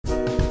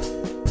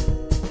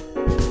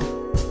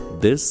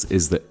This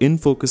is the In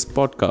Focus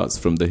podcast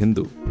from The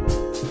Hindu.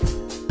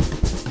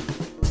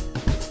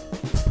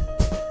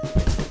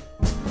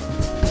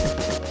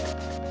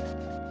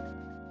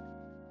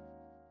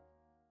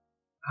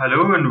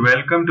 Hello and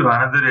welcome to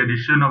another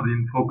edition of the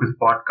In Focus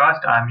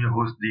podcast. I am your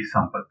host D.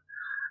 Sampath.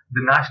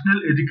 The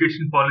National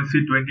Education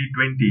Policy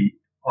 2020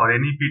 or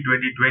NEP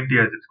 2020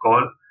 as it's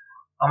called,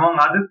 among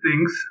other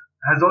things,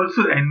 has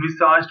also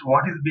envisaged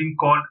what is being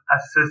called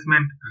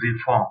assessment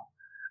reform,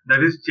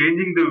 that is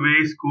changing the way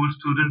school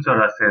students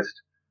are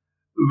assessed.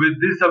 With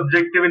this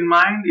objective in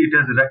mind, it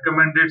has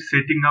recommended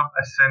setting up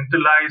a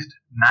centralized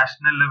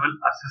national level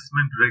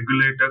assessment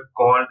regulator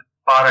called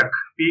PARAKH,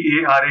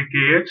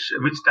 PARAKH,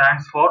 which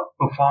stands for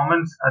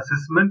Performance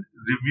Assessment,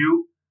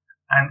 Review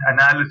and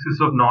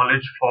Analysis of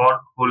Knowledge for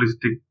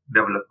Holistic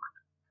Development.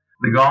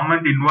 The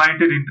government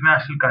invited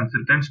international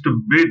consultants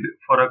to bid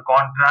for a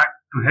contract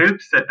to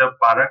help set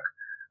up PARAKH,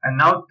 and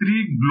now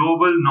three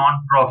global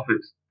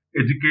non-profits,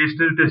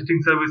 Educational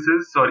Testing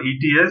Services or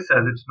ETS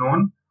as it's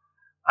known,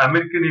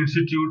 American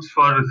Institutes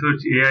for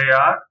Research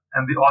AIR,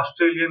 and the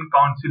Australian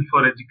Council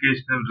for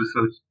Educational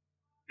Research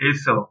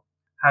ACER,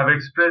 have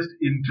expressed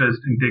interest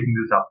in taking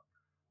this up.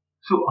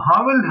 So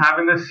how will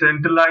having a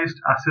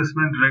centralized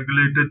assessment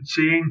regulator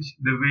change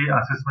the way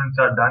assessments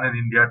are done in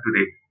India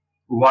today?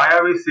 Why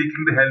are we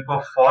seeking the help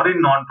of foreign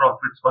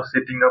non-profits for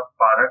setting up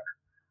PARAKH?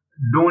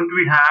 Don't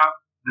we have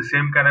the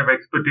same kind of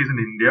expertise in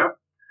India?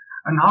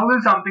 And how will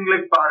something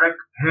like PARAKH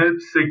help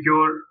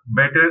secure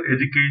better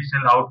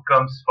educational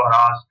outcomes for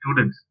our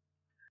students?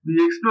 We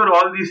explore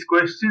all these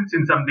questions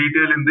in some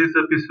detail in this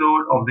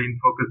episode of the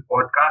InFocus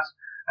podcast.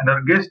 And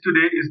our guest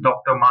today is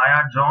Dr.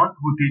 Maya John,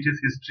 who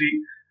teaches history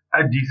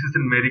at Jesus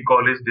and Mary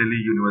College, Delhi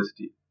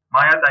University.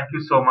 Maya, thank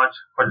you so much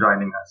for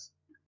joining us.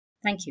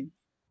 Thank you.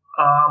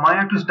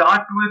 Maya, to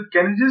start with,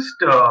 can you just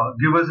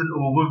give us an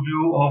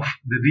overview of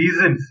the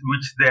reasons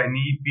which the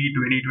NEP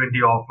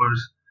 2020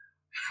 offers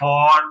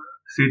for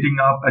setting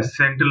up a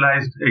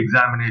centralized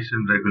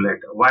examination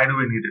regulator? Why do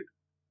we need it?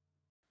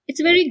 It's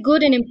a very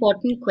good and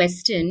important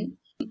question.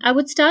 I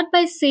would start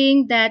by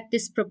saying that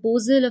this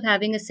proposal of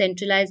having a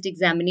centralized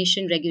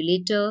examination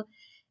regulator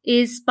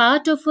is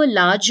part of a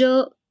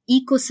larger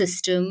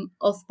ecosystem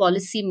of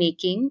policy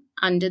making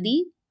under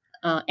the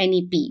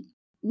NEP.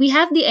 We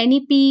have the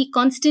NEP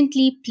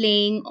constantly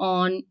playing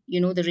on,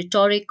 the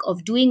rhetoric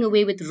of doing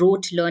away with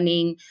rote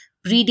learning,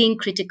 breeding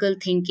critical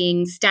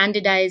thinking,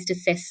 standardized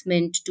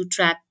assessment to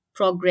track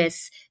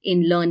progress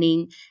in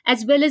learning,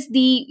 as well as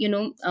the,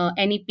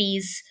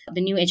 NEP's, the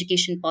new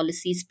education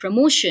policy's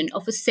promotion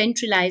of a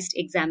centralized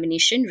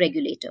examination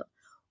regulator,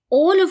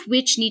 all of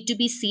which need to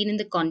be seen in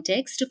the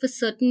context of a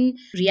certain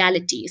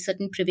reality, a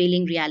certain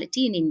prevailing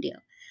reality in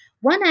India.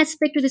 One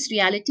aspect of this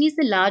reality is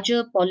the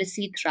larger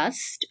policy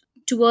thrust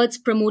towards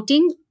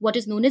promoting what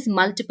is known as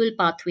multiple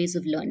pathways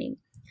of learning,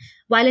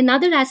 while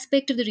another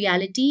aspect of the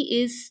reality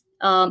is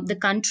the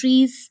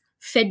country's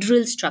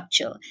federal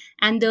structure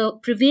and the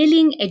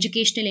prevailing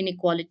educational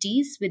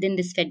inequalities within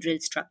this federal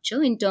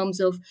structure in terms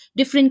of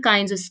different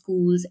kinds of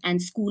schools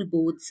and school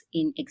boards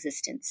in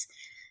existence.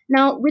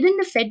 Now, within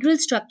the federal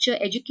structure,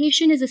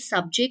 education as a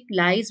subject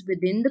lies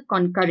within the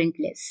concurrent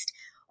list.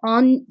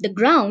 On the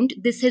ground,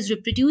 this has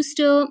reproduced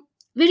a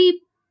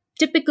very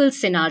typical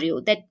scenario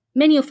that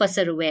many of us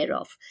are aware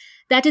of.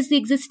 That is the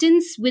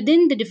existence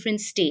within the different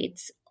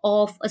states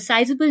of a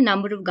sizable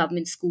number of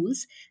government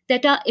schools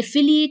that are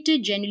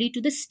affiliated generally to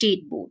the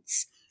state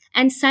boards.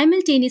 And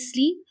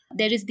simultaneously,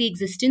 there is the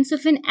existence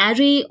of an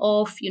array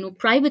of,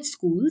 private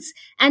schools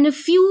and a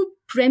few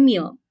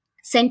premier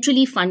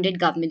centrally funded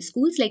government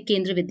schools like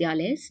Kendra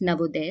Vidyalayas,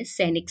 Navodaya,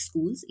 Sainik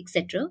schools,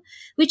 etc.,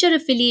 which are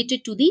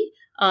affiliated to the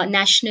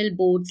national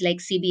boards like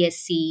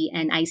CBSE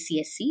and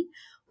ICSE,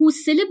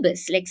 whose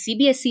syllabus, like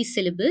CBSE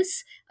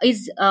syllabus,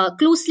 is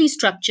closely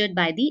structured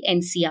by the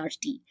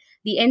NCERT.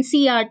 The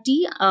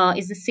NCERT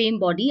is the same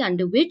body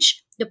under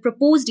which the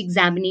proposed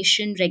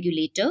examination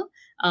regulator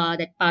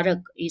that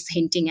PARAKH is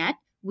hinting at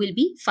will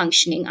be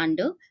functioning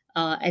under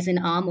as an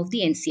arm of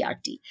the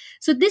NCERT.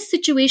 So this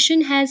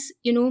situation has,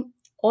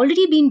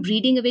 already been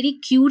breeding a very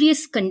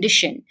curious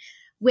condition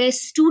where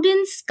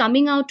students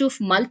coming out of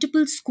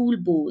multiple school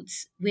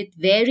boards with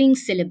varying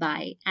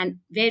syllabi and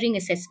varying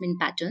assessment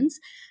patterns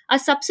are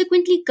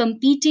subsequently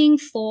competing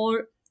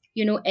for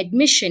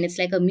admission. It's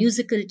like a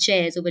musical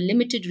chairs over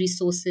limited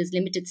resources,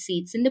 limited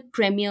seats in the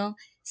premier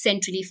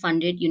centrally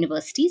funded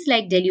universities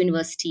like Delhi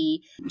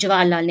University,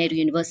 Jawaharlal Nehru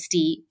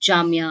University,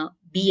 Jamia,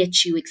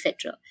 BHU,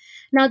 etc.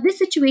 Now, this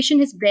situation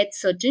has bred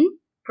certain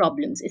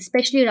problems,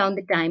 especially around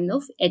the time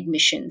of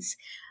admissions.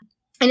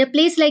 In a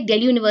place like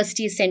Delhi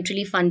University, a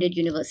centrally funded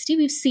university,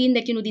 we've seen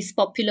that, these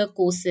popular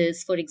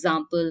courses, for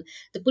example,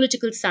 the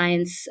political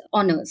science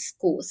honors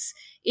course,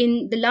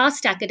 in the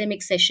last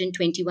academic session,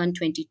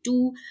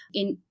 21-22,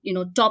 in,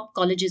 top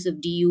colleges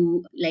of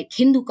DU, like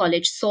Hindu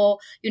College, saw,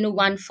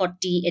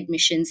 140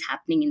 admissions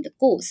happening in the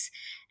course.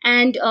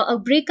 And a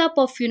breakup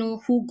of,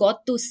 who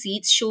got those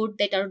seats showed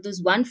that out of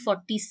those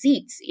 140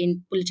 seats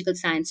in political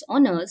science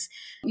honors,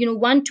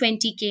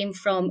 120 came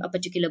from a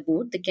particular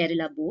board, the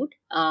Kerala board,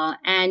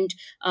 and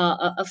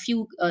a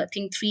few, I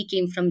think three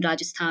came from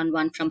Rajasthan,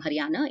 one from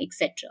Haryana,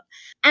 etc.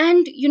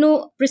 And,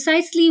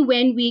 precisely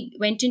when we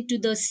went into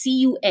the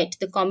CUET,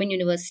 the Common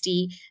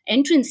University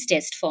Entrance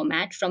Test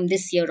format from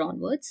this year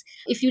onwards,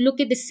 if you look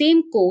at the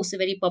same course, a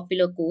very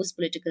popular course,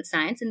 political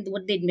science, and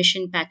what the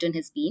admission pattern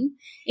has been,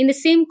 in the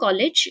same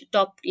college,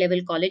 top level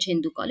college,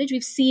 Hindu college,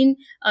 we've seen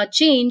a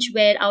change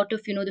where out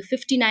of, the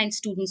 59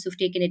 students who've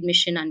taken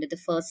admission under the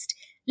first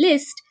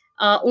list,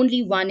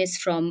 only one is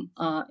from,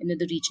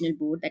 the regional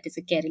board, that is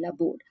a Kerala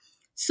board.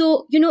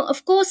 So,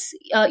 of course,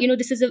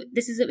 this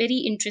is a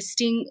very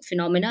interesting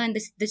phenomena, and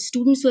the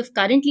students who have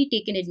currently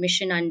taken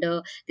admission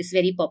under this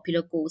very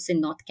popular course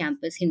in North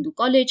Campus Hindu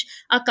College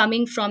are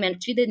coming from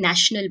actually the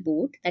national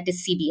board, that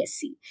is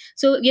CBSE.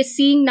 So we are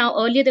seeing now,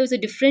 earlier there was a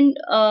different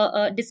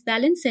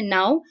disbalance, and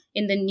now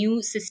in the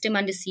new system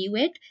under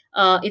CUET,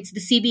 it's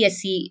the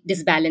CBSE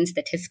disbalance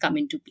that has come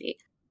into play.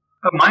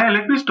 Maya,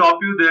 let me stop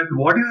you there.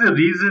 What is the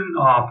reason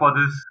for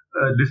this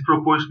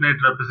disproportionate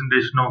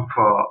representation of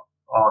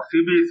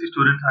CBSE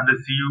students under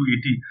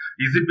CUET?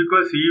 Is it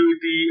because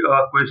CUET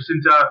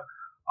questions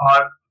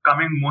are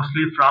coming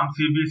mostly from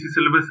CBSE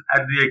syllabus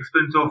at the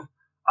expense of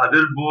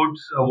other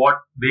boards, what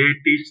they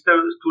teach the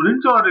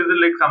students, or is it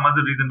like some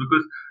other reason?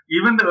 Because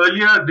even the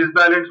earlier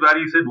disbalance where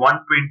you said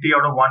 120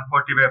 out of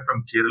 140 were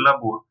from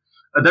Kerala board,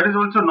 that is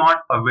also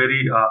not a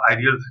very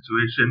ideal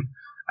situation.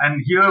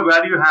 And here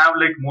where you have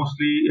like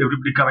mostly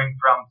everybody coming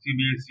from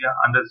CBSE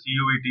under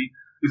CUET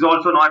is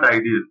also not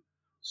ideal.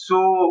 So,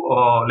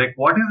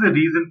 what is the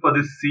reason for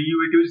this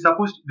CUET? Which is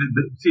supposed to,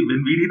 see,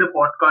 when we did a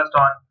podcast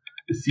on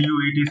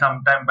CUET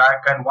some time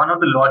back, and one of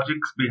the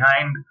logics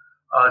behind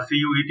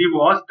CUET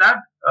was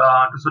that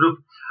to sort of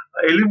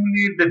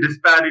eliminate the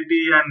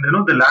disparity and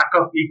the lack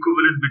of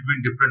equivalence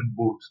between different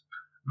boards.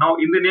 Now,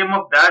 in the name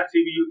of that,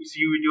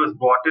 CUET was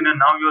brought in, and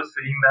now you are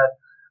saying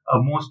that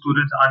most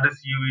students under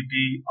CUET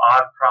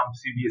are from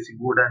CBSE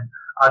board, and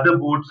other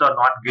boards are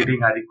not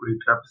getting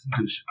adequate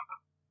representation.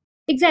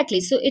 Exactly.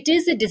 So it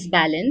is a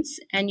disbalance,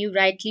 and you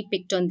rightly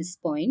picked on this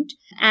point.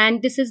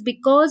 And this is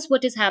because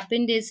what has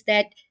happened is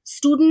that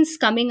students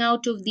coming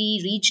out of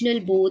the regional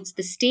boards,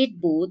 the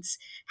state boards,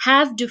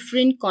 have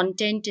different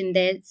content in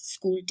their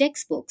school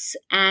textbooks.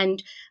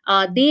 And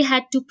they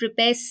had to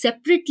prepare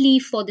separately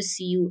for the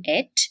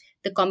CUET,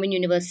 the Common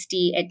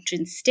University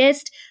Entrance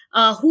Test,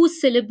 whose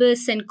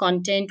syllabus and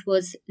content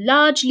was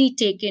largely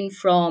taken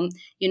from,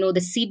 the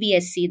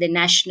CBSE, the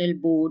National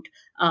Board,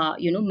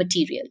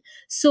 material.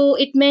 So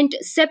it meant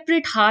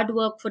separate hard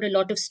work for a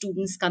lot of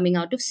students coming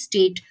out of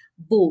state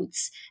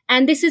boards.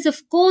 And this is,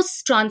 of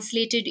course,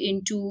 translated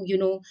into,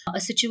 a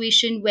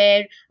situation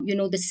where,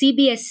 the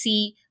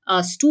CBSE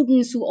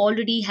students who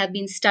already have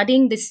been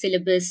studying this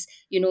syllabus,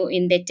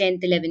 in their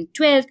 10th, 11th,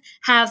 12th,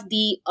 have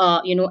the,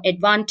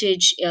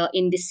 advantage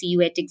in the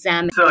CUET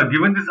exam. So,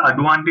 given this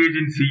advantage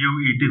in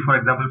CUET, for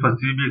example, for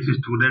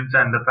CBSE students,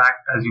 and the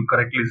fact, as you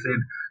correctly said,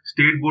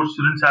 state board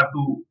students have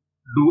to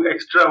do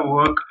extra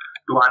work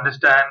to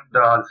understand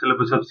the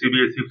syllabus of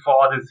CBSE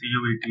for the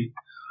CUET.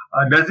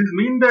 Does this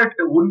mean that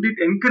wouldn't it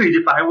encourage,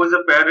 if I was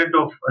a parent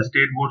of a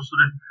state board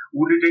student,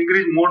 would it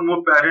encourage more and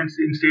more parents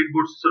in state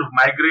boards to sort of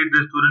migrate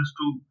their students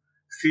to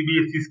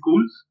CBSE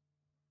schools?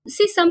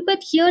 See,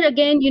 Sampath, here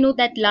again,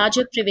 that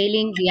larger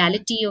prevailing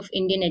reality of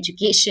Indian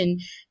education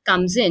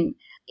comes in.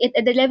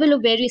 At the level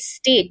of various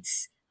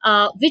states,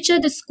 which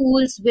are the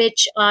schools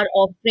which are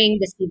offering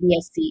the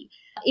CBSE?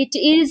 It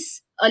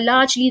is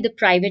largely the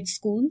private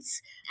schools,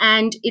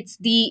 and it's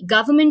the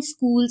government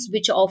schools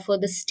which offer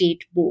the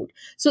state board.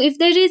 So if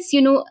there is,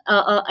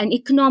 an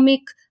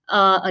economic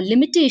a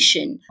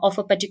limitation of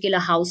a particular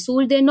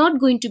household, they're not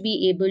going to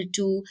be able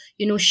to,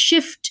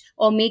 shift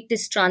or make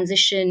this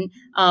transition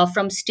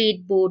from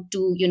state board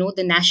to,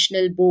 the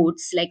national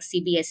boards like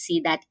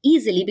CBSE that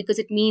easily, because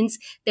it means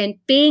then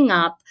paying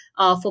up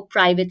for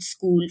private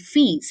school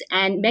fees.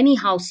 And many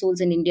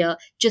households in India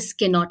just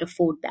cannot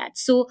afford that.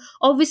 So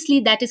obviously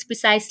that is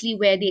precisely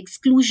where the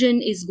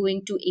exclusion is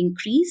going to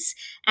increase.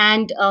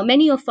 And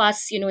many of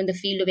us, in the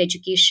field of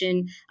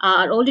education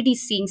are already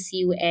seeing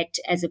CUET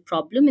as a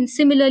problem. And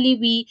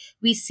similarly,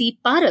 we see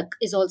PARAKH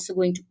is also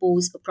going to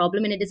pose a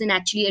problem, and it doesn't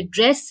actually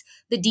address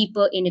the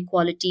deeper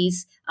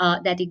inequalities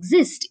that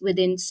exist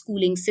within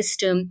schooling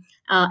system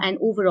and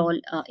overall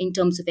in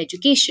terms of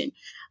education.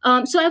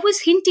 So I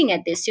was hinting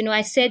at this.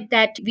 I said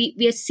that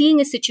we are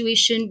seeing a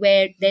situation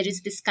where there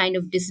is this kind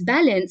of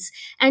disbalance.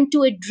 And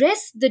to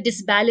address the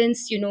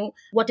disbalance,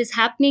 what is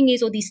happening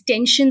is, or these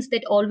tensions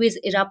that always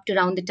erupt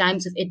around the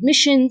times of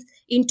admissions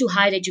into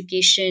higher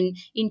education,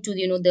 into,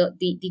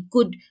 the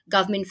good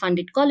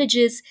government-funded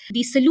colleges,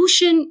 the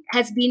solution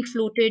has been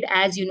floated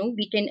as,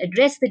 we can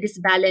address the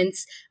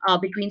disbalance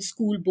between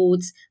school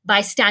boards by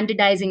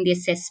standardizing the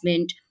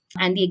assessment,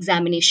 and the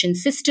examination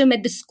system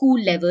at the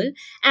school level.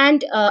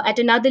 And at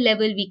another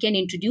level, we can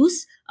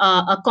introduce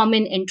a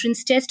common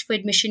entrance test for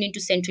admission into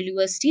central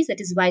universities.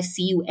 That is why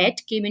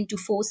CUET came into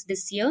force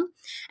this year.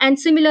 And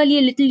similarly,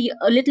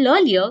 a little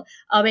earlier,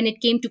 when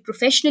it came to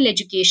professional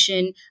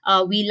education,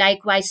 we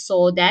likewise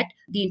saw that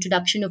the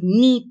introduction of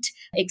NEET,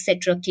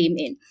 etc., came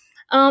in.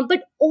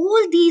 But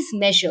all these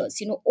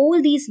measures,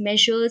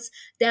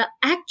 they're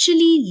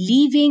actually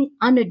leaving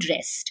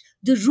unaddressed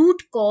the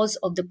root cause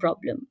of the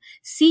problem.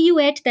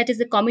 CUET, that is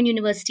the Common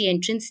University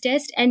Entrance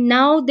Test, and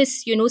now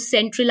this,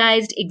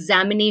 centralized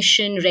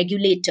examination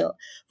regulator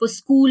for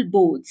school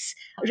boards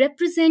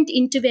represent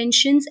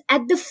interventions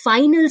at the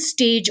final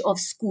stage of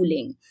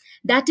schooling.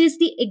 That is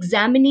the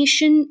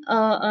examination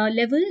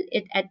level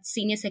at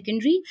senior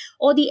secondary,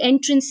 or the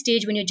entrance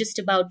stage when you're just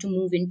about to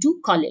move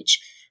into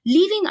college,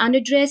 leaving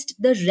unaddressed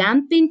the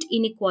rampant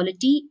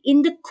inequality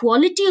in the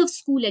quality of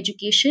school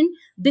education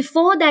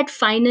before that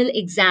final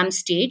exam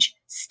stage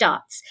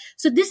starts.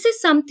 So, this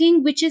is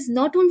something which is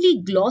not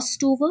only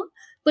glossed over,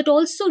 but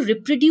also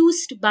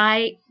reproduced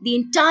by the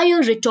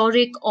entire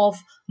rhetoric of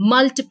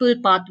multiple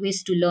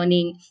pathways to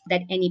learning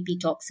that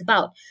NEP talks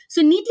about.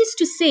 So, needless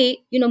to say,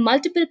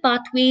 multiple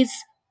pathways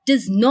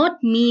does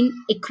not mean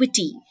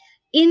equity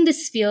in the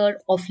sphere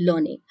of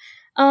learning.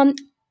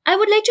 I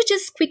would like to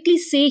just quickly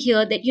say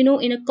here that,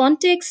 in a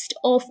context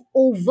of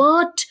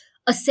overt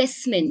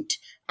assessment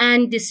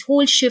and this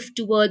whole shift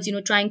towards,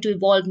 trying to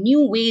evolve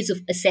new ways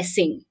of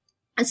assessing,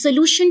 a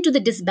solution to the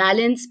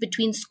disbalance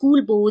between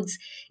school boards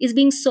is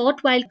being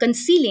sought while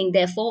concealing,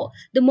 therefore,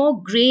 the more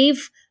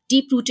grave,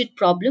 deep-rooted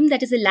problem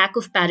that is a lack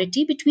of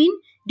parity between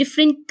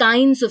different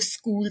kinds of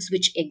schools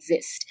which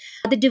exist.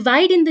 The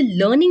divide in the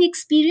learning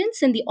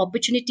experience and the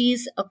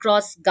opportunities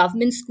across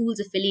government schools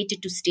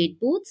affiliated to state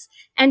boards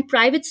and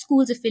private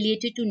schools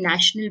affiliated to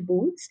national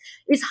boards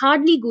is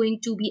hardly going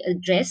to be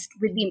addressed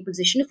with the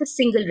imposition of a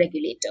single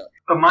regulator.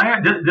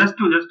 Maya, just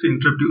to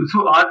interrupt you.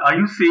 So, are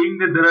you saying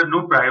that there are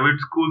no private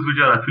schools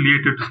which are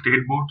affiliated to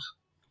state boards?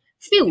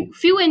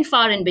 Few and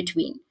far in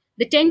between.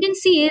 The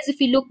tendency is, if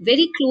you look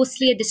very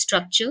closely at the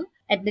structure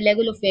at the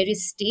level of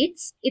various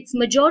states, it's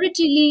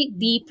majoritarily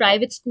the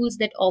private schools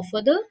that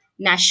offer the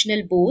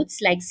national boards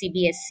like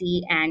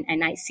CBSE and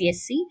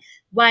ICSE,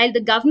 while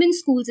the government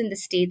schools in the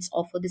states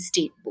offer the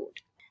state board.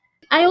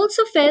 I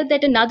also felt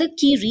that another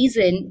key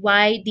reason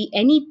why the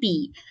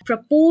NEP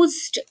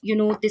proposed,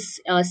 this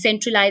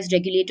centralized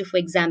regulator for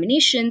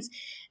examinations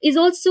is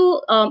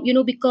also,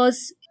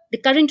 because the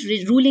current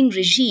ruling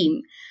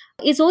regime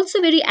is also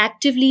very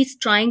actively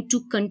trying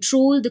to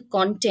control the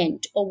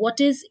content or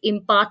what is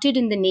imparted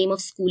in the name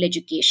of school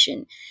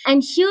education.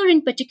 And here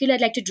in particular,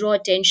 I'd like to draw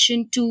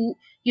attention to,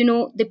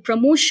 the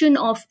promotion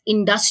of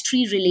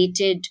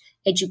industry-related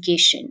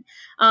education,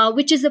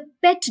 which is a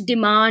pet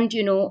demand,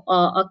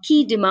 a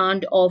key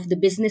demand of the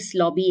business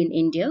lobby in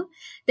India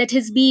that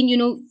has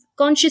been,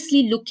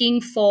 consciously looking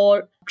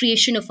for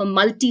creation of a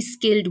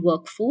multi-skilled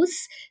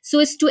workforce so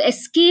as to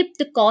escape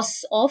the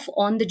costs of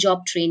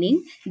on-the-job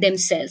training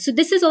themselves. So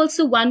this is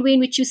also one way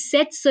in which you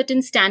set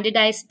certain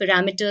standardized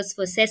parameters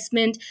for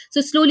assessment.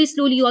 So slowly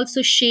you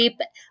also shape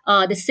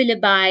the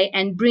syllabi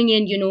and bring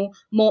in,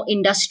 more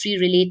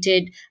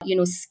industry-related,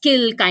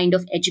 skill kind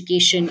of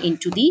education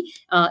into the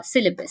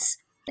syllabus.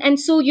 And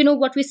so,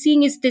 what we're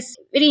seeing is this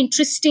very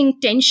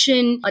interesting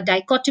tension, a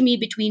dichotomy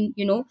between,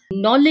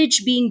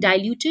 knowledge being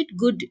diluted,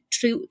 good,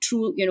 true,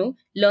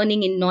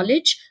 learning in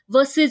knowledge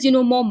versus,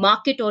 more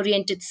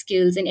market-oriented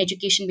skills and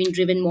education being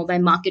driven more by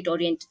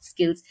market-oriented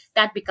skills,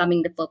 that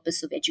becoming the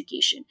purpose of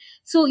education.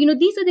 So,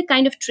 these are the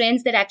kind of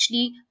trends that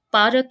actually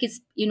PARAKH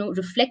is,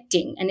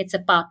 reflecting and it's a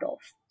part of.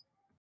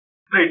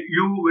 Right.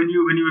 When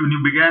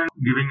you began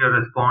giving a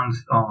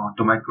response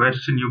to my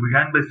question, you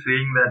began by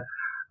saying that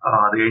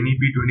the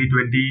NEP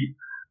 2020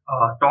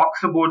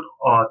 talks about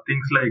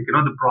things like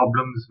the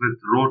problems with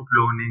rote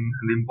learning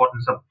and the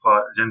importance of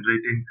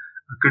generating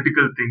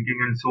critical thinking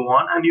and so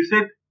on. And you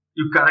said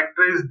you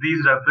characterize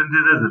these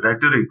references as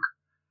rhetoric.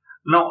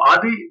 Now, are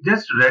they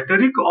just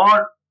rhetoric,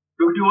 or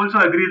would you also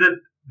agree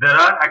that there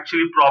are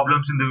actually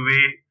problems in the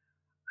way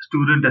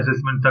student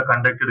assessments are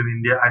conducted in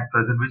India at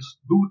present, which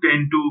do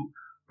tend to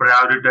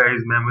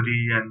prioritize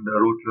memory and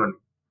rote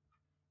learning?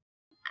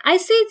 I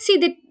see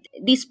that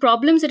these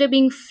problems that are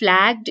being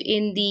flagged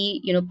in the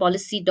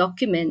policy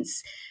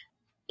documents,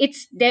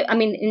 it's there. I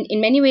mean, in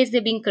many ways they're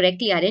being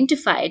correctly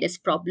identified as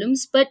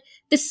problems, but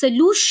the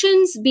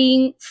solutions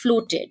being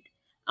floated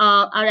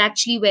are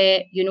actually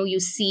where you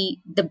see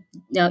the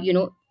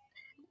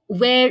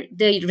where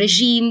the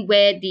regime,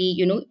 where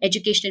the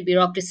educational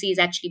bureaucracy is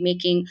actually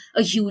making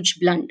a huge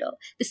blunder.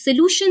 The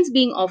solutions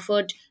being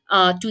offered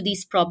to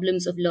these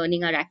problems of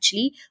learning are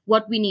actually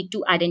what we need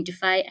to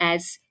identify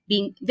as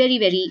being very,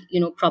 very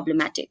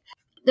problematic.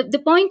 The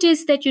point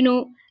is that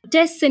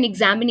tests and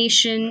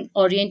examination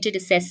oriented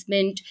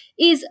assessment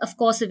is of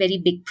course a very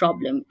big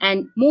problem,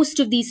 and most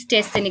of these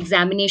tests and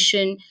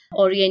examination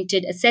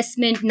oriented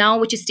assessment now,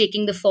 which is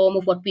taking the form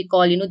of what we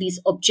call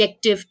these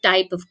objective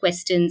type of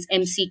questions,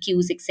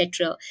 MCQs,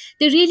 etc.,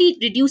 they're really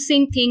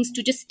reducing things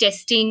to just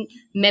testing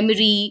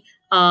memory,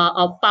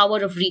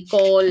 power of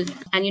recall,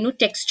 and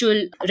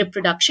textual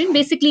reproduction,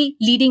 basically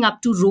leading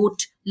up to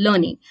rote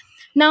learning.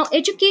 Now,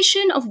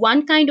 education of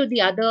one kind or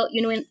the other,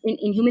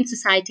 in human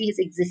society has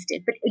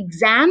existed, but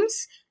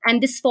exams and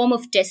this form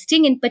of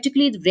testing, and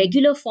particularly the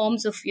regular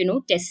forms of,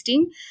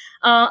 testing,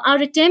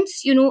 are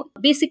attempts,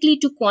 basically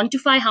to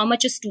quantify how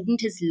much a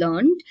student has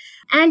learned.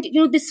 And,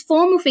 this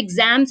form of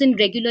exams and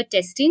regular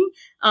testing,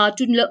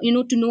 to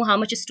know how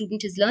much a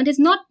student has learned, has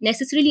not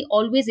necessarily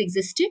always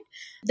existed.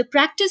 The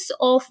practice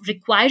of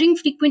requiring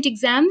frequent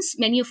exams,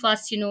 many of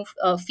us,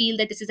 feel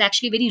that this is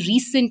actually a very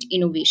recent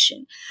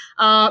innovation,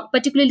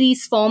 particularly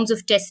these forms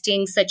of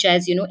testing such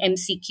as,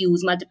 MCQs,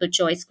 multiple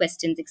choice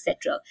questions,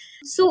 etc.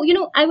 So,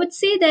 I would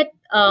say that,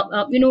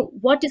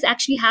 what is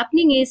actually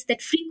happening is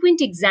that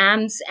frequent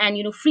exams and,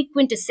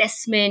 frequent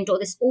assessment, or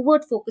this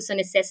overt focus on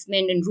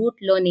assessment and rote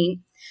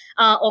learning,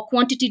 or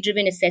quantity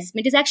driven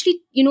assessment, is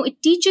actually,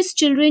 it teaches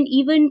children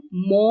even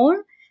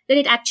more than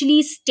it actually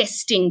is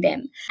testing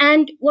them.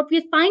 And what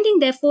we're finding,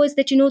 therefore, is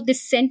that,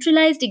 this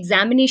centralized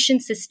examination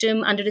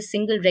system under a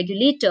single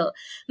regulator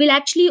will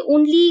actually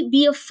only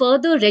be a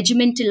further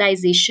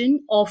regimentalization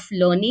of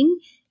learning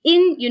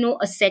in,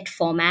 a set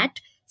format,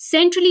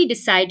 centrally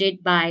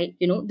decided by,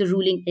 the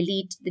ruling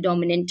elite, the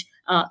dominant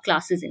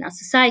classes in our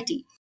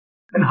society.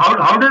 And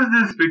how does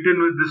this fit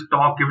in with this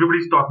talk?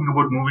 Everybody's talking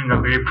about moving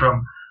away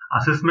from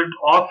assessment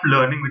of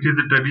learning, which is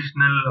the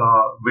traditional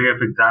way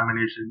of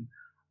examination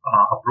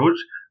approach,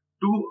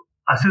 to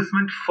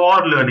assessment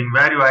for learning,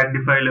 where you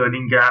identify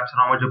learning gaps,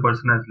 how much a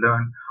person has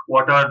learned,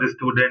 what are the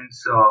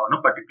students'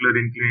 particular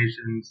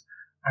inclinations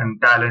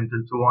and talents,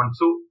 and so on.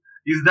 So,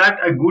 is that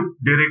a good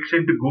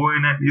direction to go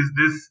in? And is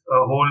this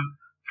whole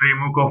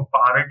framework of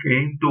PARAKH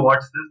aimed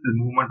towards this, the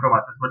movement from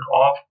assessment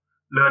of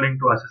learning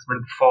to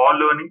assessment for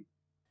learning?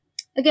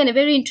 Again, a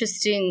very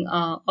interesting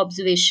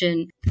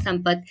observation,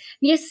 Sampath.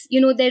 Yes,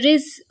 there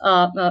is,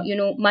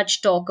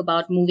 much talk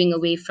about moving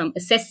away from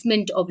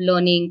assessment of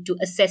learning to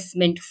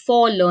assessment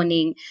for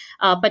learning,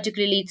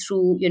 particularly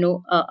through,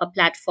 a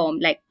platform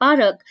like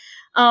PARAKH.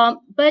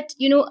 But,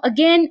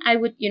 again, I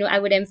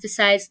would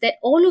emphasize that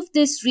all of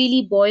this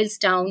really boils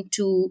down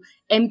to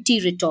empty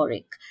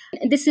rhetoric.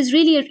 And this is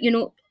really,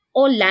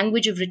 all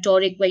language of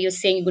rhetoric, where you're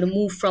saying you're going to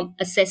move from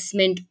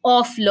assessment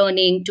of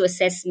learning to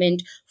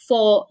assessment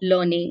for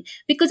learning.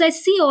 Because I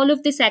see all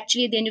of this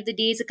actually at the end of the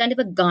day is a kind of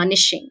a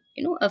garnishing,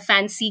 a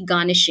fancy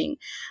garnishing.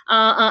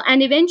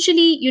 And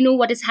eventually,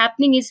 what is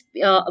happening is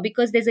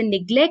because there's a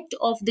neglect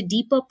of the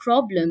deeper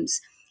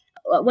problems,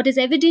 what is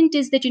evident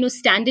is that,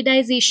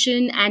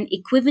 standardization and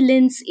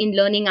equivalence in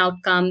learning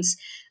outcomes,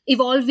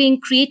 evolving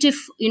creative,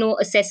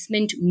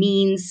 assessment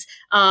means,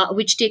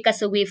 which take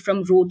us away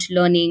from rote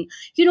learning.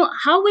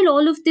 How will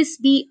all of this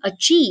be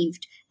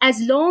achieved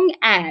as long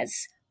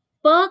as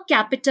per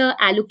capita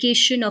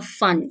allocation of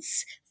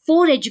funds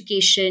for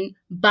education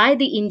by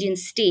the Indian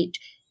state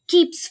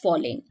keeps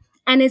falling?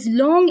 And as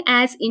long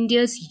as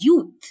India's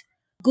youth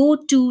go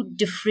to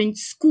different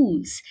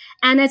schools,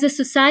 and as a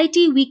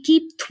society we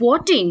keep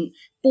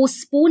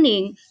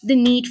postponing the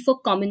need for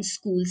common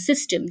school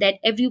system, that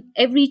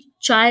every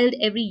child,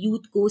 every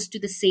youth goes to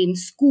the same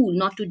school,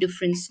 not to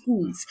different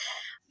schools.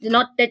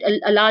 Not that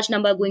a large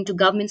number are going to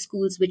government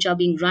schools, which are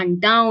being run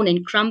down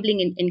and crumbling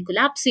and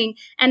collapsing,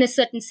 and a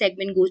certain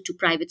segment goes to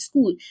private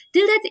school.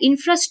 Till that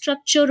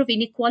infrastructure of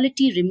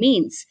inequality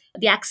remains,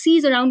 the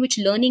axes around which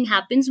learning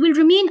happens will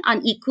remain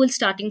unequal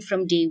starting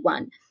from day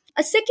one.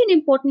 A second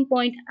important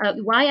point,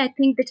 why I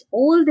think that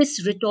all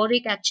this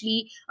rhetoric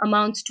actually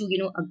amounts to,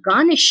 a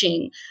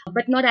garnishing,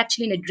 but not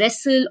actually an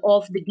addressal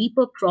of the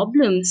deeper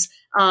problems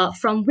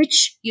from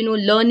which,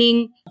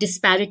 learning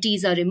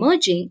disparities are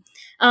emerging,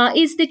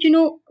 is that,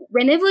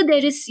 whenever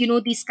there is,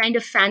 these kind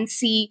of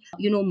fancy,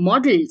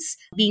 models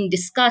being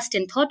discussed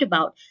and thought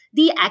about,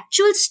 the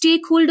actual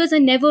stakeholders are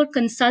never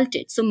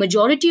consulted. So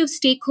majority of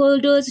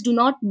stakeholders do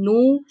not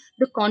know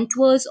the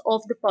contours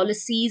of the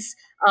policies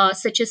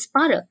such as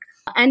PARAKH.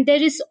 And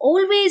there is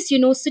always,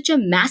 such a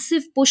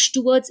massive push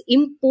towards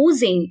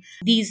imposing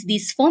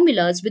these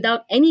formulas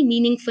without any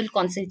meaningful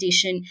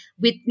consultation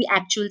with the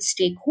actual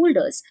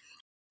stakeholders.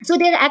 So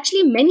there are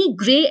actually many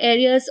gray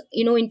areas,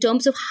 in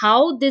terms of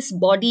how this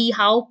body,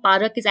 how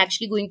PARAKH is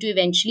actually going to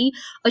eventually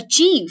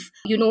achieve,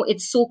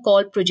 its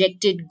so-called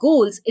projected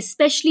goals,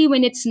 especially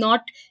when it's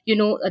not,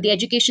 the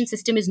education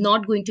system is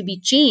not going to be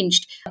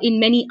changed in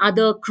many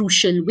other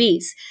crucial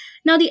ways.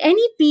 Now, the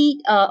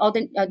NEP, or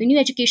the New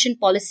Education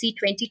Policy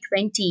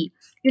 2020,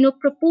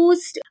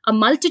 proposed a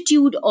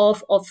multitude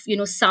of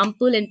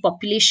sample and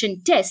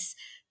population tests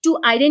to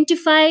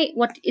identify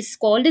what is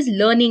called as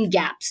learning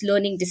gaps,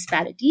 learning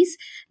disparities.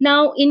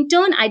 Now, in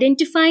turn,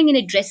 identifying and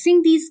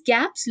addressing these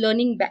gaps,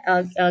 learning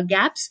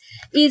gaps,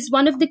 is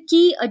one of the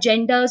key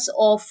agendas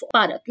of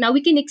PARAKH. Now,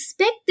 we can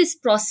expect this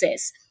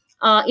process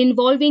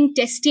involving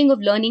testing of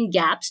learning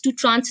gaps to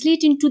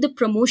translate into the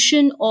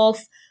promotion of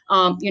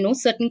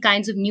certain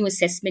kinds of new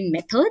assessment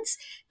methods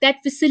that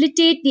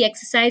facilitate the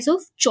exercise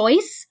of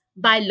choice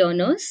by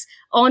learners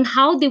on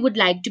how they would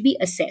like to be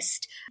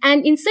assessed.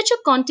 And in such a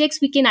context,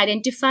 we can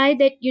identify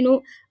that,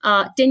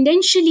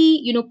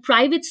 tendentially,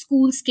 private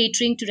schools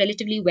catering to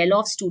relatively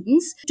well-off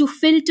students to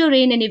filter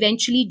in and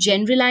eventually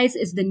generalize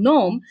as the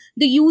norm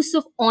the use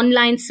of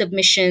online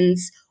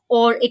submissions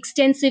or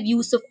extensive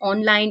use of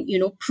online,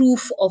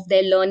 proof of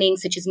their learning,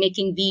 such as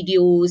making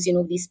videos,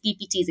 these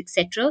PPTs,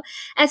 etc.,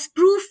 as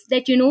proof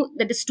that,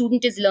 that the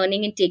student is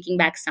learning and taking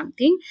back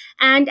something,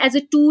 and as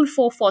a tool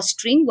for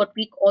fostering what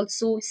we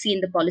also see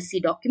in the policy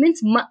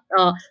documents,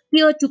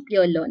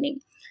 peer-to-peer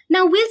learning.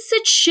 Now, will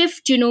such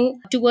shift,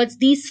 towards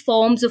these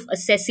forms of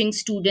assessing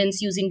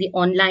students using the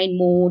online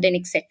mode and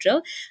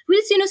etc.,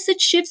 will, such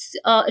shifts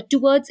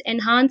towards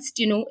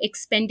enhanced,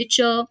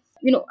 expenditure,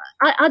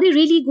 are they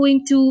really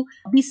going to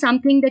be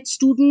something that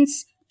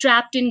students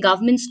trapped in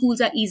government schools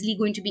are easily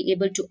going to be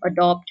able to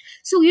adopt?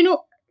 So,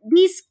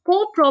 these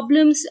core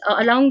problems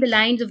along the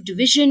lines of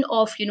division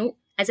of,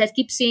 as I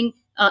keep saying,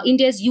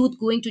 India's youth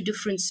going to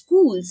different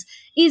schools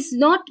is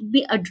not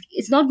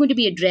going to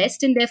be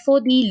addressed, and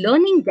therefore the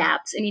learning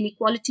gaps and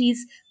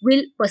inequalities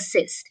will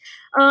persist.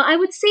 I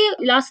would say,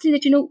 lastly,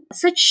 that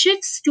such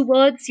shifts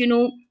towards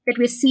that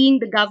we're seeing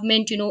the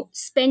government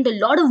spend a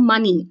lot of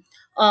money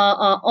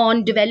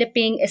on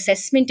developing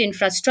assessment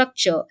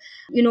infrastructure,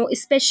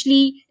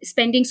 especially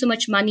spending so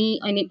much money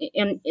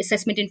on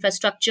assessment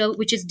infrastructure,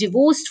 which is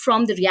divorced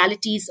from the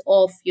realities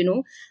of,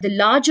 the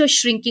larger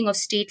shrinking of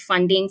state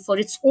funding for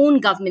its own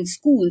government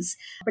schools,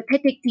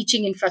 pathetic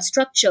teaching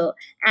infrastructure,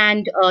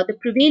 and the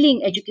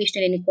prevailing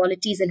educational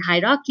inequalities and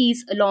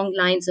hierarchies along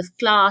lines of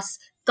class,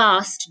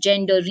 caste,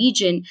 gender,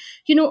 region.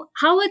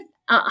 How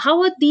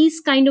are these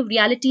kind of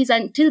realities,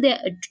 until they're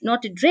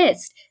not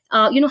addressed,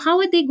 how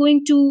are they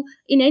going to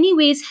in any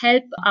ways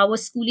help our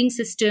schooling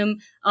system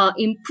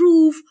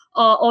improve,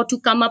 or to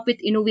come up with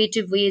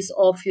innovative ways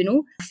of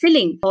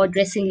filling or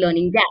addressing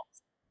learning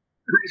gaps?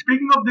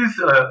 Speaking of these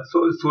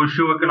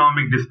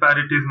socio-economic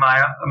disparities,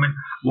 Maya, I mean,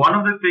 one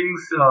of the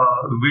things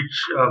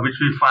which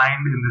we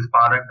find in this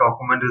PARAKH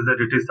document is that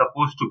it is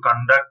supposed to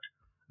conduct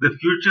the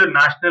future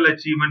National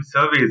Achievement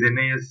Surveys,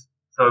 NAS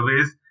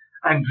surveys,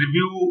 and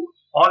review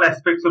all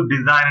aspects of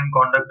design and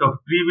conduct of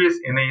previous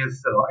NAS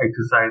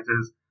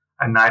exercises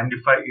and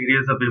identify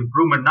areas of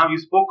improvement. Now,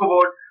 you spoke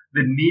about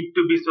the need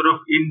to be sort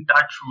of in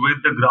touch with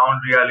the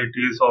ground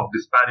realities of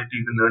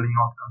disparities in learning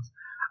outcomes.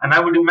 And I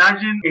would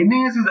imagine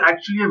NAS is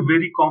actually a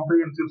very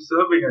comprehensive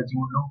survey, as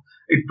you would know.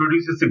 It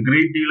produces a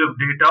great deal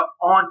of data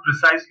on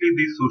precisely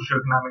these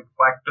socioeconomic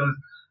factors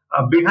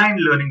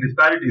behind learning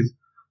disparities.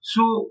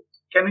 So,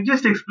 can you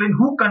just explain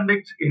who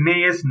conducts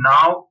NAS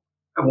now?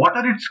 What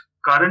are its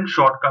current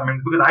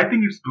shortcomings? Because I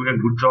think it's doing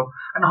a good job.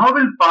 And how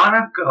will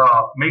PARAKH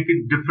make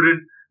it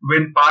different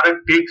when PARAKH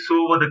takes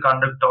over the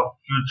conduct of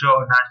future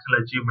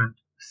national achievement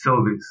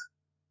surveys?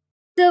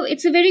 So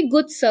it's a very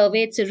good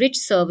survey. It's a rich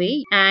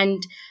survey,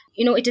 and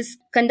it is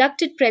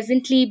conducted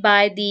presently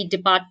by the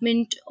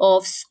Department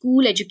of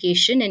School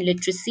Education and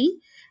Literacy,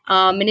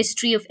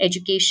 Ministry of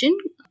Education,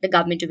 the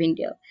Government of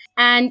India.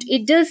 And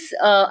it does,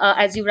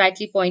 as you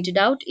rightly pointed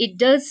out, it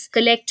does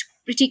collect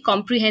pretty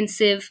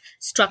comprehensive,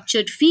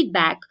 structured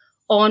feedback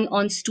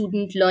on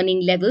student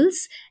learning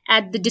levels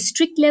at the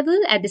district level,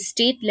 at the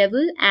state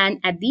level, and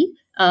at the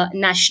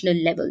national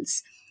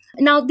levels.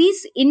 Now,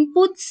 these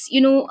inputs,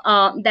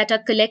 that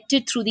are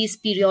collected through these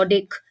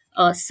periodic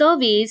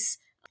surveys,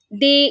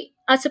 they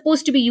are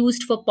supposed to be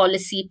used for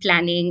policy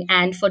planning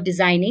and for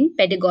designing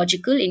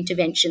pedagogical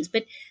interventions.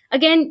 But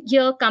again,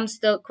 here comes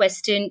the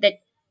question that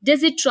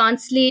does it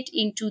translate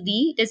into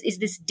is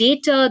this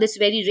data, this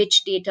very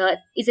rich data,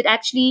 is it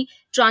actually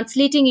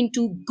translating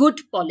into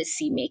good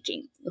policy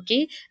making?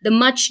 Okay, the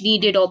much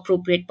needed or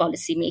appropriate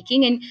policy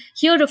making. And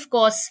here, of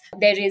course,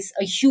 there is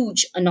a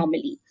huge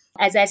anomaly.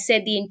 As I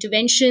said, the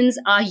interventions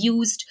are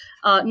used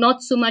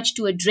not so much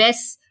to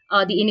address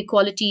the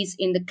inequalities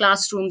in the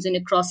classrooms and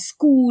across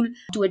school,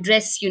 to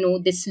address,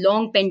 this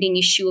long pending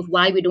issue of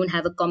why we don't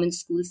have a common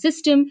school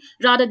system.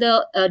 Rather,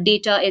 the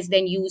data is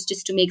then used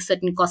just to make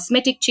certain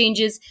cosmetic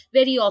changes,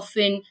 very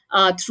often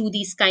through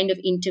these kind of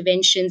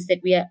interventions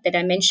that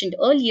I mentioned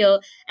earlier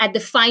at the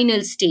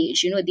final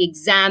stage, the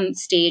exam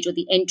stage or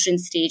the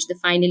entrance stage, the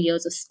final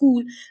years of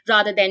school,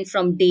 rather than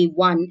from day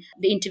one,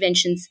 the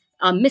interventions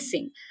are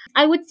missing.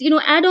 I would,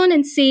 add on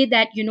and say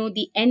that,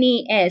 the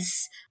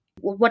NAS,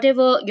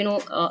 whatever,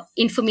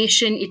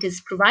 information it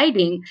is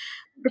providing,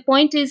 the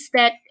point is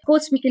that, of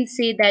course, we can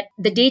say that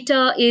the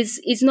data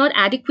is not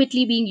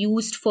adequately being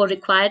used for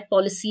required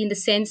policy, in the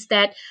sense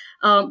that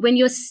when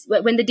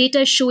the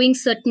data is showing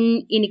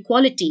certain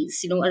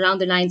inequalities, around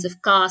the lines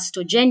of caste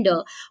or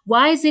gender,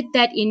 why is it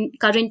that in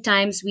current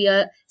times we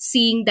are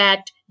seeing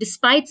that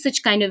despite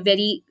such kind of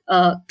very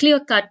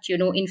clear-cut,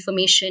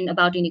 information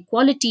about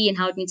inequality and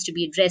how it needs to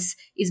be addressed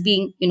is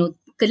being,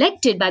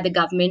 collected by the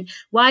government,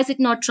 why is it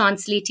not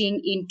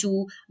translating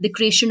into the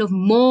creation of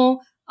more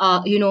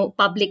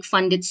public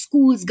funded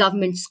schools,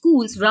 government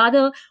schools?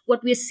 Rather,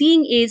 what we're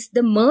seeing is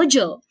the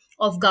merger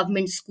of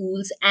government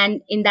schools,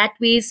 and in that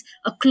ways,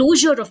 a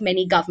closure of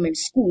many government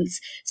schools.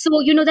 So,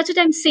 that's what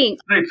I'm saying.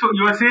 Right. So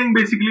you are saying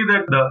basically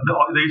that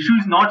the issue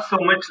is not so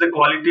much the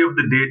quality of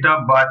the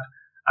data, but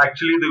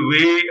actually the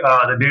way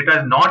the data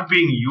is not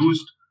being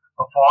used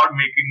for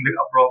making the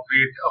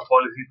appropriate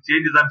policy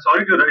changes. I'm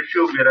sorry to rush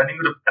you. We are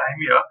running out of time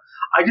here.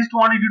 I just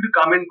wanted you to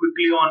come in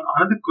quickly on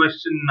another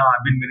question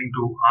I've been meaning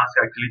to ask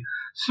actually.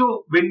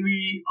 So when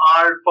we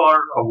are,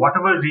 for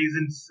whatever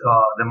reasons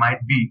there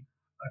might be,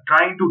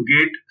 trying to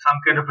get some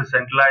kind of a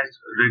centralized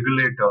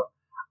regulator,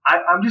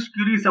 I'm just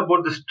curious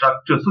about the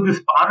structure. So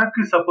this PARAKH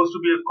is supposed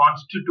to be a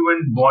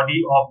constituent body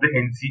of the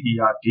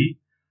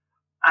NCERT,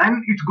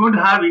 and it's going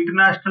to have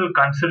international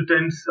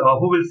consultants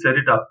who will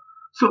set it up.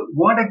 So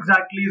what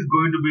exactly is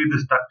going to be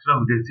the structure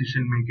of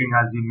decision making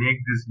as we make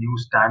these new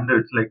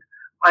standards?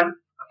 And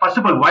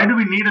first of all, why do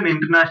we need an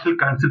international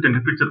consultant?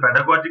 If it's a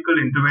pedagogical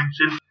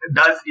intervention,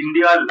 does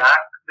India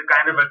lack the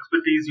kind of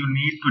expertise you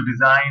need to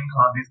design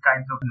these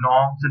kinds of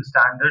norms and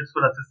standards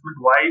for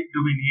assessment? Why do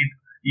we need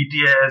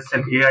ETS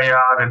and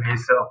AIR and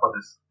ACER for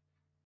this?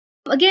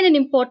 Again, an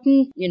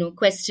important,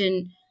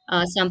 question,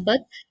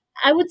 Sampath.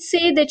 I would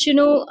say that,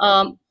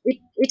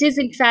 it is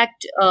in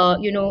fact,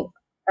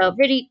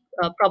 very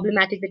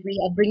problematic that we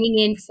are bringing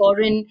in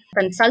foreign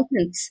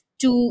consultants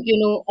to,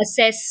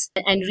 assess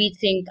and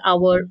rethink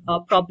our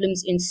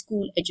problems in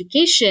school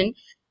education.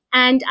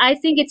 And I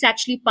think it's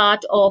actually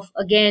part of,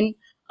 again,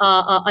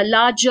 a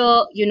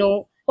larger,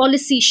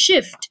 policy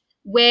shift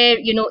where,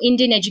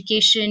 Indian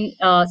education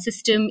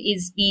system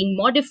is being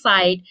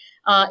modified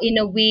in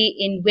a way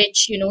in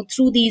which,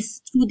 through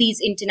these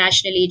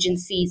international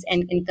agencies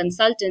and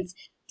consultants,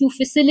 to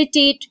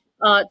facilitate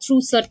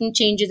through certain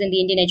changes in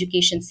the Indian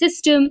education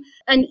system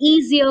an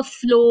easier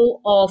flow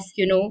of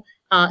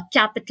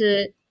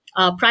capital,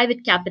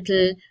 private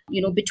capital,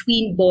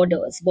 between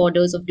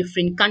borders of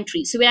different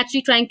countries. So we're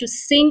actually trying to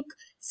sync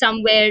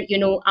somewhere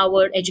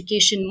our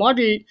education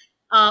model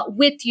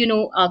with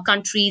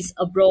countries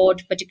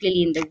abroad,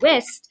 particularly in the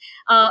West,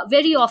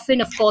 very often,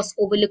 of course,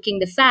 overlooking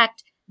the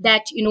fact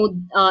that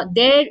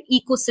their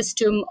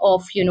ecosystem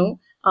of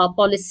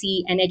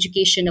policy and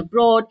education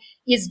abroad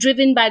is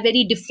driven by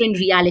very different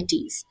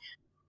realities.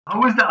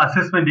 How is the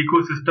assessment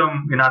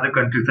ecosystem in other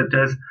countries, such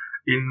as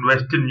in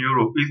Western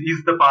Europe?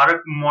 Is the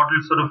PARAKH model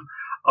sort of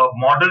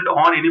modeled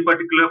on any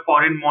particular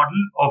foreign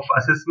model of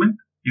assessment?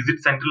 Is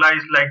it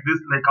centralized like this?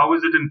 Like, how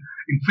is it in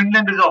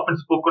Finland is often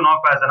spoken of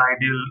as an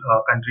ideal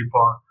country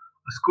for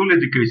school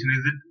education.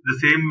 Is it the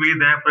same way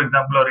there, for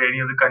example, or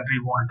any other country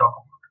you want to talk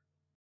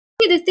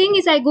about? The thing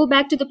is, I go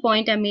back to the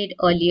point I made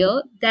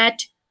earlier that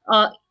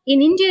in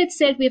India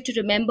itself, we have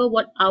to remember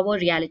what our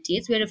reality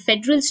is. We're a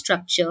federal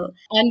structure,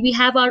 and we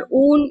have our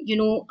own,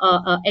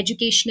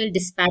 educational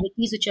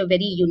disparities, which are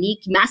very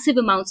unique, massive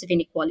amounts of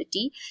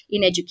inequality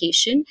in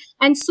education.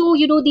 And so,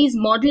 these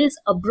models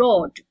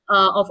abroad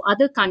of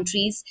other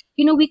countries,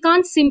 we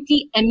can't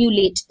simply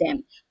emulate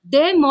them.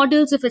 Their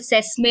models of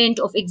assessment,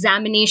 of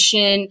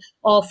examination,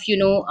 of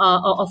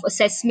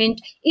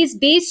assessment is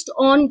based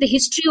on the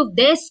history of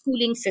their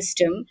schooling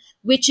system,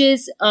 which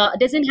is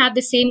doesn't have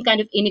the same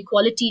kind of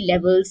inequality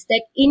levels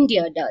that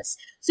India does.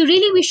 So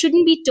really, we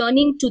shouldn't be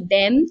turning to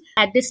them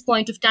at this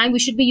point of time. We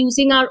should be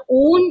using our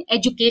own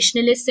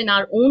educationalists in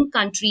our own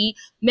country,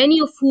 many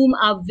of whom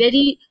are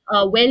very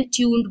well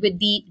tuned with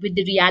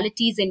the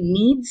realities and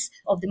needs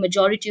of the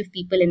majority of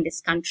people in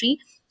this country.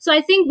 So I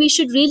think we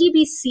should really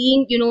be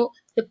seeing,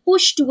 the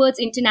push towards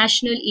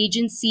international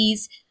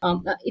agencies.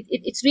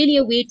 It's really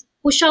a way to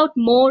push out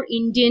more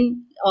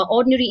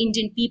ordinary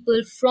Indian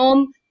people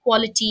from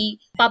quality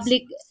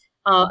public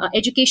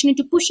education, and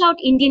to push out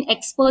Indian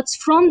experts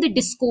from the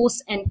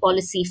discourse and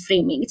policy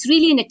framing. It's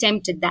really an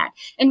attempt at that.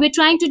 And we're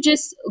trying to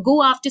just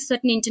go after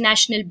certain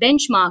international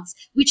benchmarks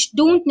which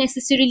don't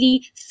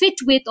necessarily fit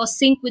with or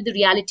sync with the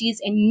realities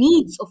and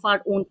needs of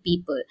our own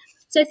people.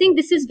 So I think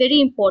this is very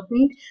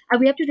important.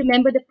 We have to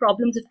remember the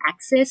problems of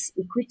access,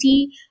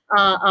 equity,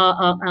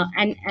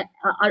 and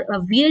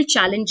are real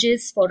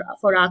challenges for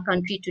our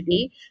country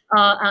today,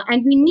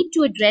 and we need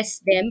to address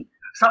them.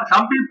 Some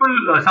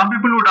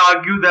people would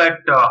argue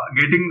that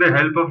getting the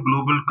help of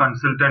global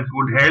consultants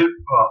would help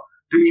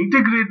to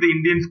integrate the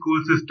Indian school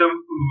system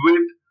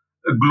with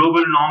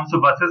global norms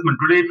of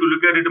assessment. Today, if you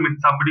look at it,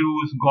 somebody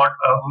who's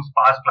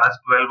passed class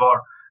 12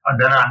 or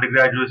done an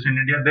undergraduate in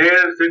India,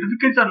 their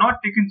certificates are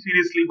not taken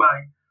seriously by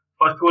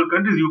first world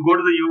countries. You go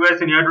to the US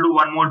and you have to do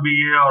one more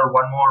BA or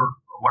one more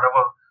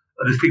whatever.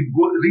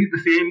 Read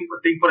the same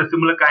thing for a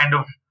similar kind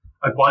of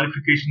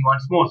qualification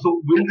once more.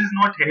 So will this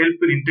not help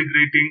in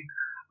integrating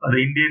the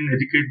Indian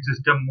education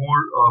system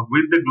more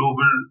with the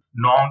global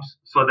norms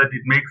so that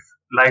it makes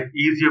life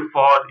easier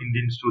for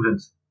Indian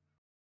students?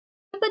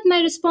 But my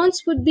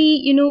response would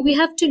be, we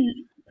have to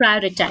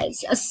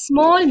prioritize. A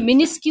small,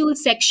 minuscule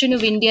section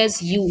of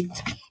India's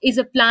youth is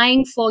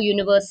applying for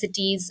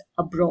universities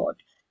abroad.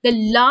 The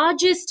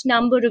largest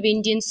number of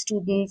Indian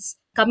students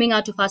coming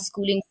out of our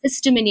schooling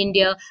system in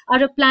India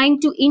are applying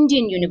to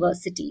Indian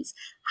universities.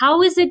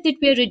 How is it that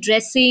we're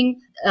addressing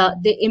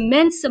the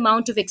immense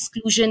amount of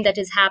exclusion that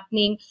is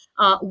happening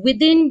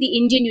within the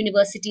Indian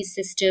university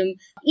system,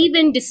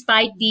 even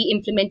despite the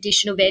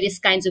implementation of various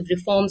kinds of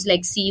reforms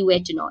like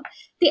CUET and all?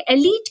 The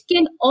elite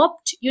can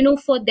opt,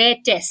 for their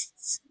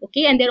tests,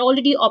 okay, and they're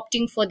already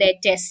opting for their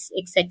tests,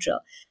 etc.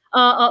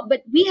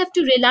 But we have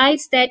to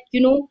realize that,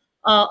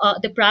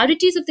 the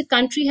priorities of the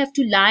country have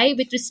to lie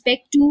with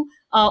respect to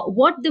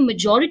what the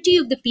majority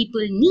of the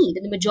people need.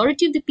 And the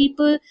majority of the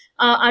people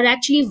are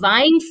actually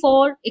vying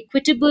for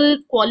equitable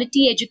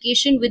quality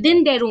education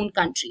within their own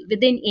country,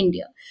 within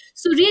India.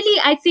 So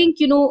really, I think,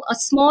 a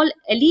small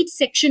elite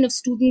section of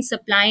students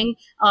applying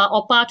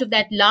or part of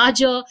that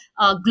larger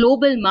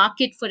global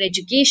market for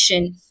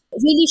education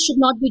really should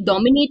not be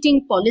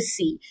dominating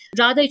policy.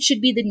 Rather, it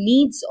should be the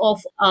needs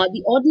of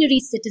the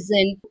ordinary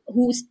citizen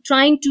who's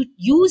trying to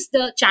use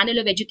the channel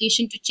of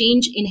education to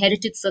change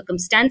inherited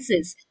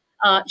circumstances.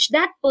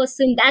 That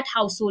person, that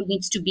household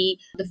needs to be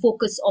the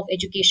focus of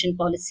education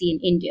policy in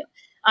India.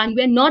 And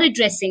we're not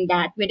addressing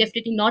that. We're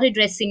definitely not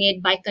addressing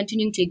it by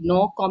continuing to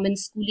ignore common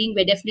schooling.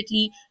 We're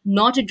definitely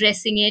not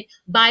addressing it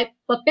by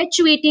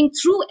perpetuating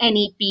through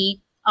NEP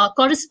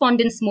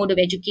correspondence mode of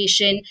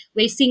education.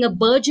 We're seeing a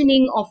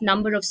burgeoning of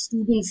number of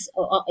students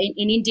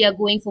in India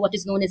going for what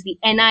is known as the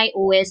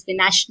NIOS, the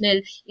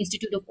National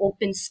Institute of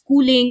Open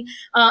Schooling.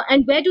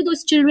 And where do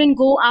those children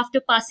go after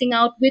passing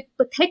out with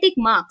pathetic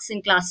marks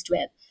in class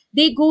 12?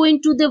 They go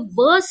into the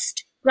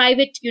worst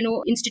private,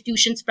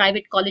 institutions,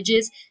 private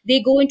colleges.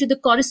 They go into the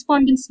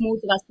correspondence mode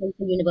of our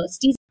central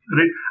universities.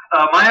 Right.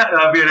 Maya,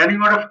 we are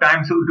running out of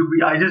time, so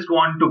I just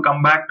want to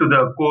come back to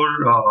the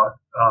core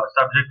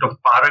subject of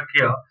PARAKH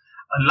here.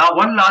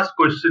 One last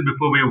question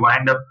before we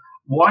wind up.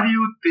 What do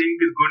you think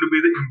is going to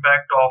be the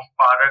impact of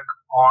PARAKH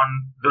on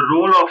the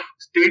role of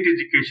state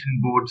education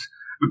boards?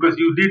 Because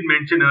you did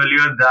mention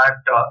earlier that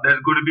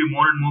there's going to be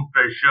more and more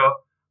pressure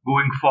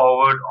going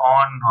forward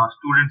on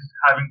students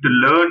having to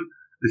learn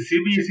the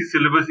CBSE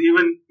syllabus,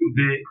 even if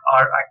they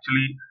are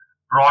actually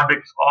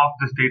products of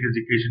the state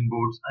education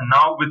boards. And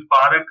now with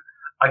PARAKH,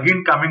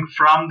 again coming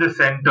from the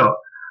center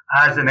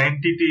as an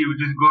entity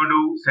which is going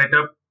to set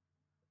up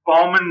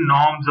common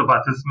norms of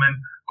assessment,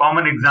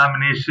 common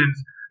examinations,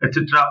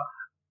 etc.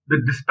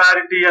 The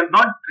disparity, and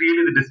not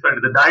really the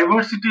disparity, the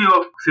diversity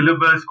of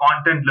syllabus,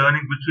 content,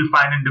 learning, which we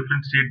find in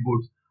different state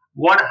boards.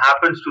 What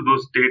happens to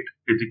those state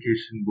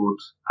education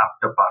boards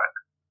after PARAKH?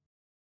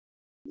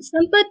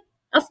 Sampath,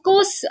 of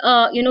course,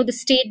 the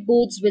state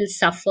boards will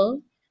suffer.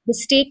 The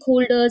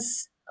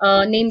stakeholders,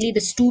 namely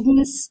the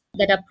students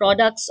that are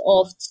products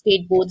of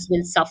state boards,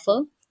 will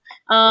suffer.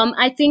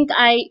 I think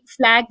I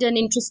flagged an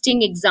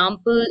interesting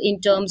example in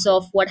terms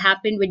of what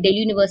happened with Delhi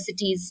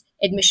University's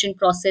admission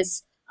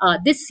process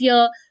this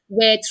year,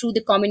 where through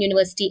the Common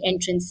University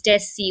Entrance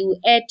Test,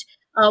 CUET,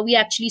 we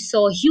actually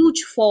saw a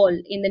huge fall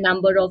in the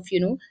number of,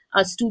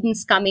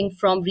 students coming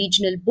from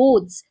regional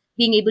boards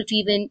being able to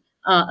even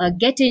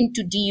get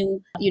into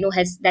DU.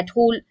 Has that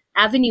whole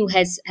avenue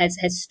has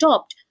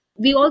stopped.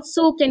 We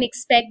also can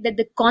expect that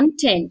the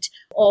content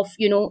of,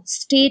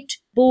 state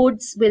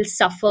boards will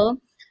suffer.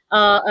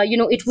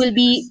 It will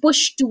be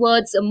pushed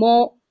towards a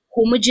more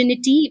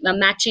homogeneity,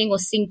 matching or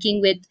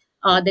syncing with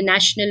the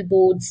national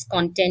board's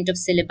content of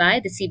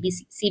syllabi, the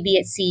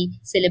CBSE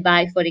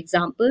syllabi, for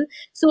example.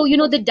 So,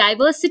 the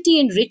diversity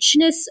and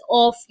richness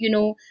of,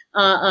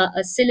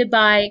 a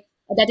syllabi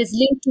that is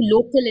linked to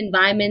local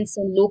environments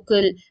and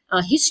local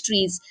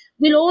histories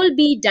will all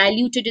be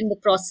diluted in the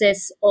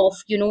process of,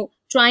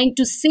 trying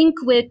to sync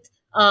with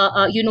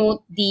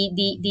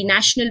the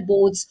national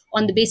boards,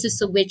 on the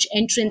basis of which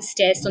entrance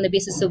tests, on the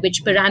basis of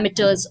which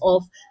parameters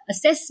of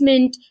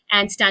assessment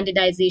and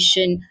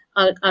standardization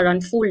are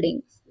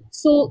unfolding.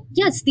 So,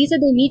 yes, these are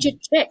the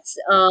immediate threats.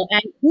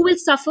 And who will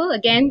suffer?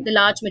 Again, the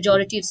large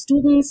majority of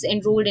students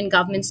enrolled in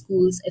government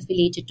schools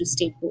affiliated to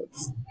state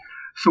boards.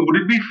 So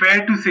would it be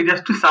fair to say,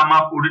 just to sum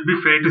up, would it be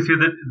fair to say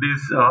that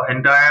this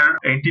entire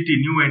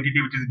new entity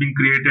which is being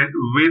created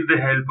with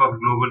the help of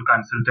global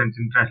consultants,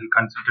 international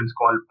consultants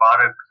called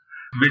PARAKH,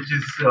 which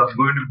is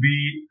going to be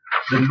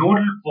the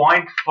nodal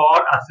point for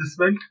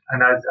assessment,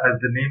 and as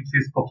the name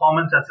says,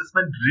 performance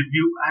assessment,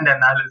 review and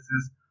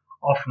analysis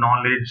of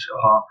knowledge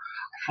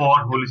for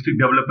holistic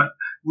development.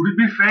 Would it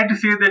be fair to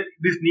say that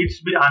this needs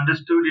to be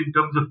understood in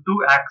terms of two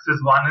axes?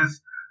 One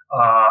is,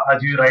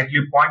 as you rightly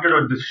pointed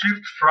out, the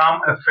shift from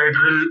a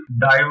federal,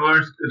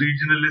 diverse,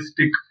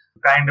 regionalistic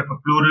kind of a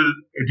plural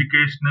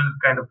educational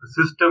kind of a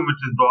system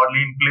which is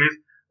broadly in place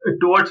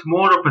towards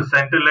more of a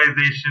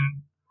centralization,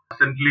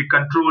 centrally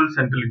controlled,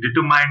 centrally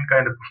determined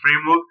kind of a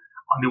framework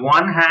on the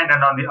one hand,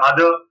 and on the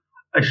other,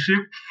 a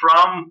shift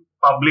from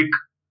public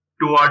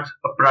towards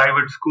a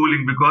private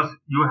schooling, because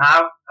you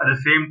have at the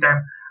same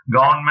time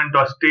government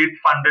or state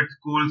funded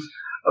schools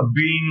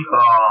being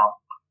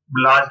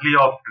largely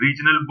of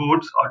regional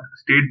boards or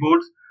state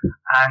boards,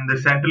 and the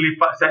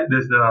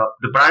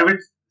the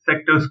private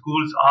sector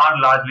schools are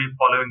largely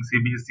following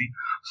CBSE.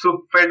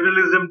 So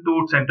federalism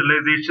to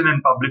centralization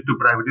and public to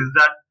private, is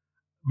that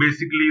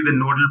basically the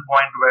nodal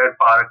point where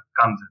PARAKH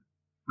comes in.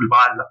 We'll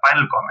pass the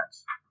final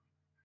comments.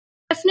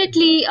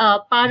 Definitely,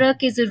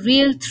 PARAKH is a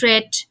real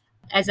threat,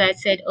 as I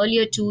said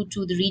earlier, to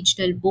the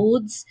regional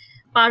boards.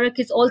 PARAKH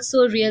is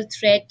also a real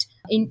threat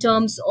in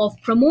terms of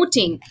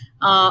promoting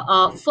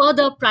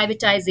further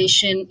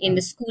privatization in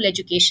the school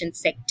education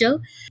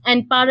sector.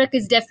 And PARAKH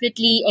is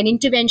definitely an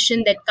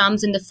intervention that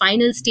comes in the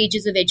final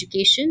stages of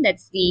education.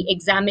 That's the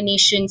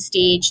examination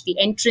stage, the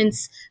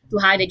entrance to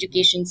higher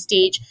education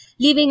stage,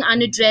 leaving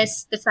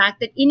unaddressed the fact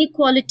that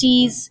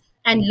inequalities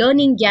and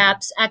learning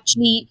gaps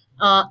actually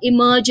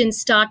emerge and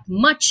start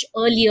much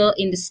earlier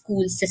in the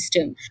school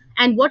system.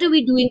 And what are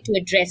we doing to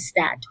address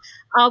that?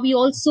 Are we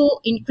also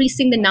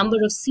increasing the number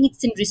of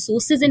seats and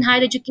resources in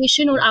higher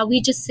education, or are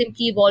we just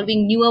simply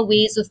evolving newer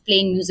ways of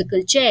playing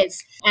musical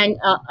chairs and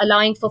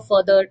allowing for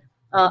further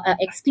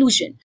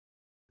exclusion?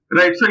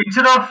 Right. So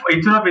instead of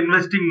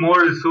investing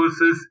more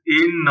resources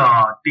in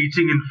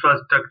teaching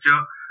infrastructure,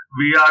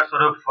 we are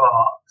sort of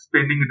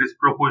spending a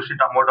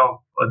disproportionate amount of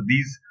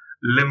these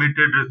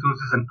limited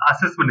resources and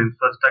assessment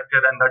infrastructure,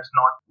 and that's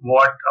not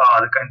what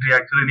the country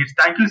actually needs.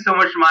 Thank you so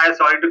much, Maya.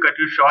 Sorry to cut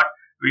you short.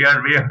 We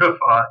are way out of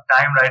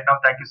time right now.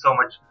 Thank you so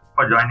much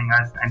for joining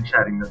us and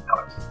sharing your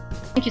thoughts.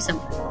 Thank you so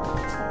much.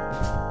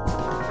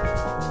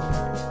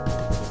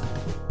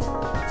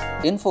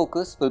 In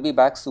Focus will be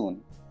back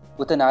soon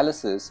with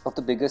analysis of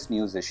the biggest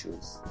news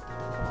issues.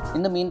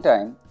 In the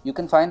meantime, you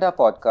can find our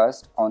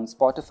podcast on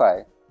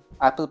Spotify,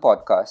 Apple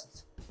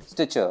Podcasts,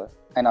 Stitcher,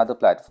 and other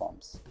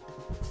platforms.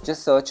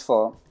 Just search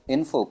for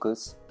In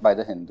Focus by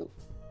The Hindu.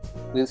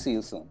 We'll see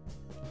you soon.